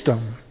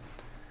wisdom.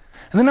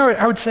 And then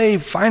I would say,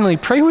 finally,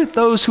 pray with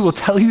those who will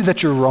tell you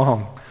that you're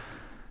wrong.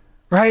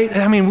 right?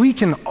 I mean, we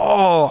can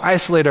all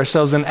isolate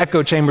ourselves in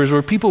echo chambers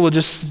where people will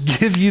just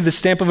give you the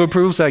stamp of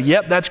approval, say,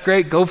 yep, that's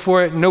great, go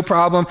for it, no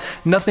problem,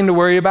 nothing to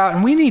worry about.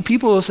 And we need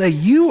people who say,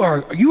 you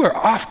are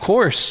off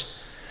course.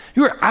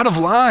 You are out of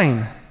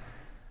line.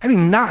 I do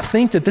not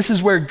think that this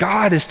is where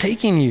God is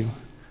taking you.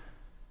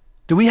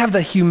 Do we have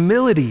the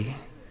humility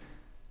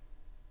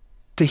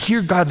to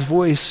hear God's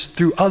voice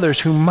through others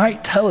who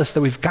might tell us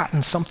that we've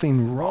gotten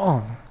something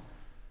wrong?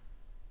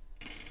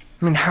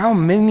 I mean, how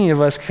many of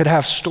us could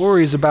have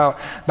stories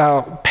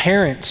about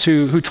parents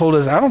who told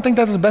us, I don't think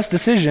that's the best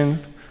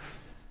decision,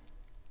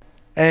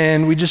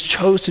 and we just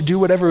chose to do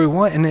whatever we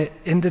want, and it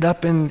ended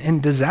up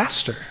in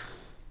disaster,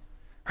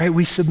 right?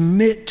 We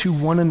submit to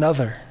one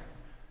another,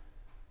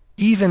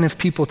 even if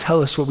people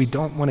tell us what we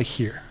don't want to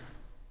hear.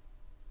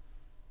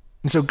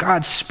 And so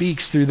God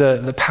speaks through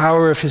the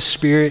power of his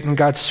Spirit, and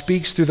God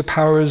speaks through the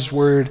power of his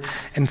word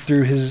and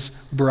through his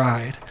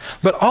bride.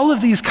 But all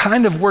of these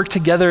kind of work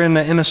together in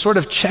a sort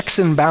of checks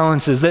and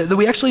balances, that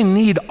we actually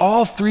need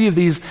all three of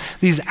these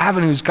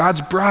avenues,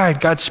 God's bride,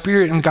 God's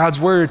Spirit, and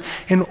God's word,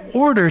 in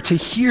order to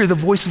hear the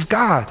voice of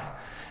God.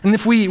 And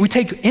if we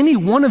take any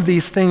one of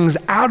these things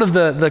out of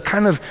the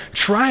kind of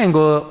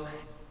triangle,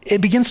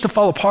 it begins to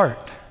fall apart.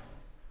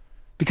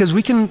 Because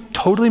we can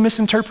totally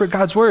misinterpret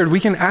God's word.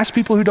 We can ask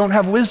people who don't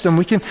have wisdom.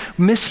 We can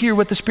mishear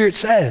what the Spirit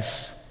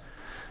says.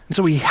 And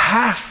so we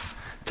have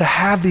to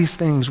have these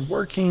things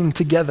working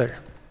together.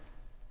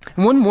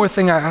 And one more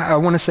thing I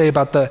want to say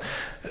about the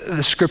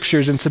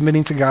scriptures and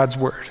submitting to God's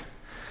word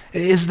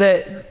is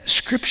that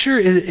scripture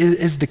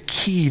is the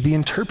key, the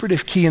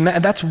interpretive key. And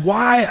that's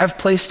why I've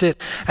placed it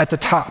at the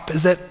top,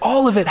 is that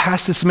all of it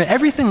has to submit.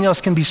 Everything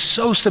else can be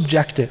so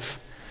subjective.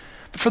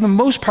 But for the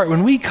most part,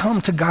 when we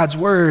come to God's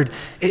word,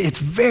 it's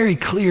very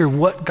clear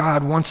what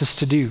God wants us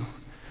to do.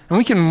 And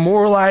we can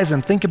moralize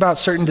and think about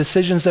certain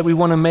decisions that we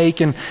want to make,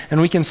 and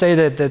we can say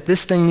that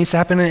this thing needs to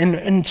happen.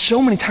 And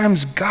so many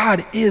times,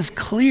 God is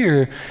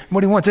clear in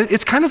what he wants.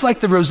 It's kind of like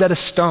the Rosetta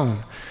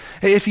Stone.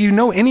 If you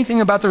know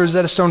anything about the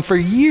Rosetta Stone, for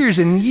years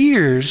and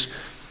years,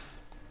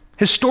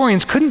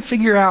 historians couldn't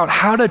figure out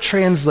how to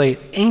translate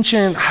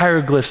ancient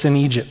hieroglyphs in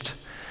Egypt.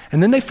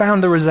 And then they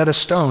found the Rosetta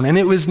Stone, and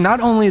it was not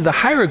only the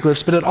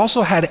hieroglyphs, but it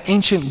also had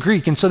ancient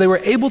Greek. And so they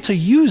were able to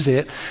use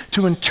it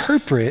to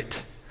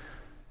interpret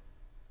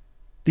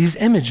these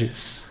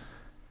images.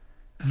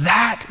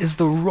 That is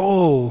the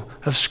role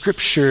of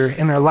Scripture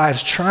in our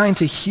lives, trying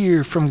to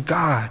hear from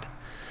God.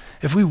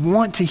 If we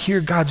want to hear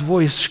God's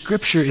voice,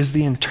 Scripture is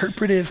the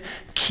interpretive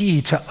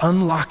key to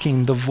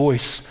unlocking the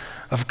voice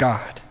of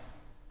God.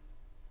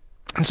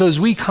 And so as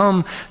we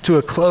come to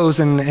a close,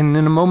 and in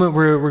a moment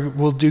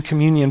we'll do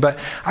communion, but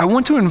I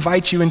want to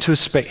invite you into a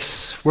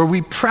space where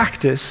we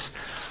practice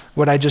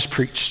what I just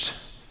preached.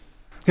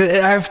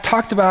 I've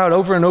talked about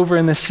over and over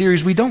in this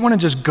series, we don't want to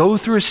just go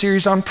through a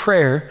series on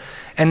prayer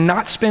and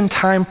not spend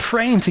time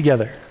praying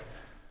together.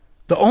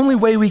 The only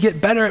way we get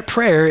better at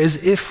prayer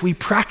is if we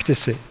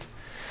practice it.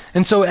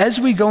 And so as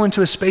we go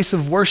into a space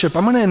of worship,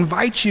 I'm going to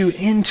invite you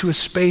into a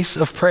space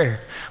of prayer.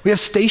 We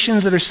have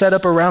stations that are set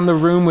up around the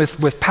room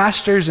with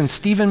pastors and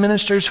Stephen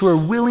ministers who are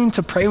willing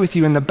to pray with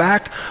you in the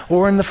back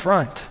or in the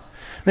front.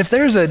 And if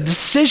there's a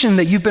decision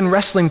that you've been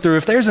wrestling through,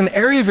 if there's an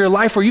area of your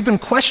life where you've been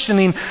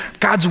questioning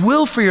God's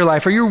will for your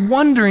life, or you're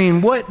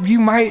wondering what you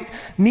might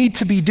need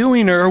to be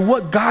doing or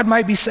what God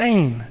might be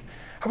saying,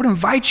 I would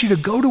invite you to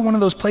go to one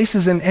of those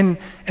places and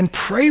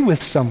pray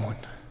with someone.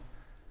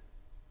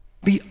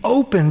 Be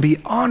open, be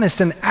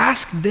honest, and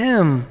ask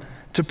them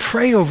to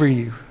pray over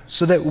you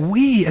so that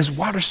we as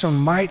Waterstone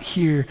might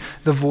hear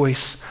the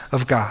voice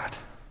of God.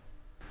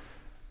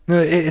 You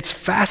know, it's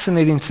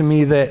fascinating to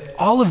me that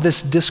all of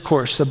this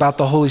discourse about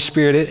the Holy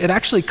Spirit, it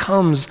actually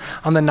comes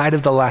on the night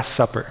of the Last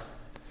Supper.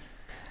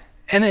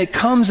 And it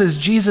comes as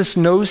Jesus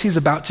knows he's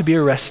about to be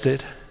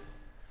arrested,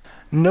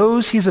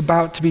 knows he's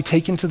about to be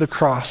taken to the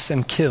cross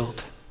and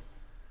killed.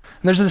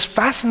 And there's this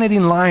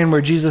fascinating line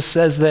where Jesus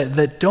says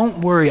that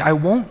don't worry, I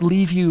won't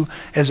leave you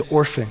as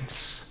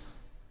orphans.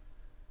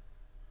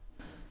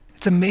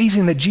 It's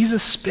amazing that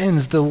Jesus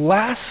spends the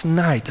last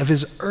night of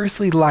his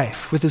earthly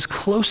life with his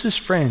closest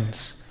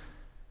friends,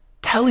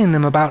 telling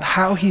them about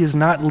how he is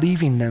not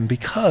leaving them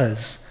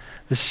because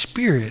the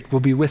Spirit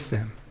will be with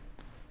them.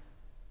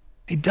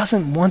 He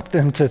doesn't want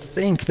them to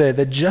think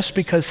that just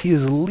because he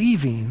is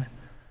leaving,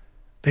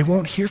 they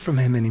won't hear from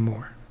him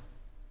anymore.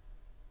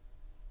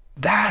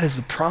 That is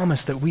the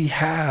promise that we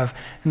have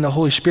in the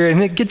Holy Spirit.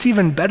 And it gets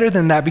even better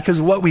than that, because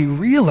what we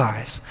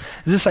realize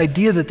is this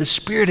idea that the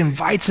Spirit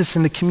invites us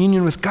into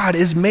communion with God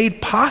is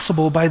made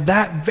possible by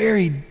that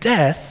very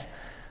death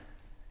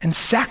and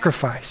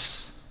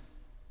sacrifice.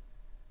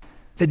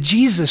 That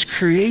Jesus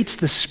creates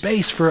the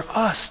space for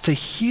us to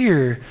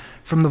hear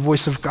from the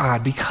voice of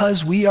God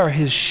because we are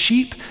his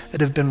sheep that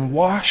have been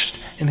washed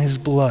in his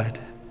blood.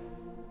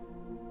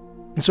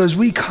 And so as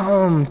we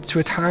come to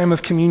a time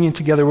of communion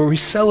together where we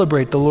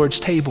celebrate the Lord's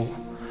table,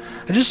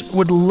 I just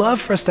would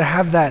love for us to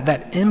have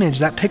that image,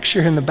 that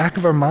picture in the back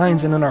of our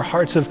minds and in our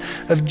hearts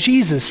of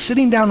Jesus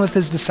sitting down with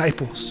his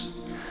disciples,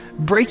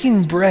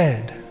 breaking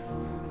bread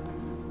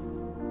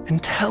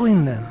and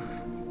telling them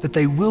that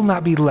they will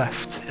not be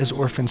left as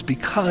orphans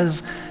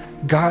because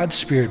God's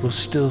Spirit will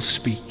still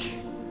speak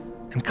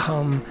and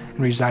come and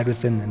reside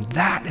within them.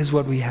 That is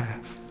what we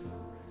have.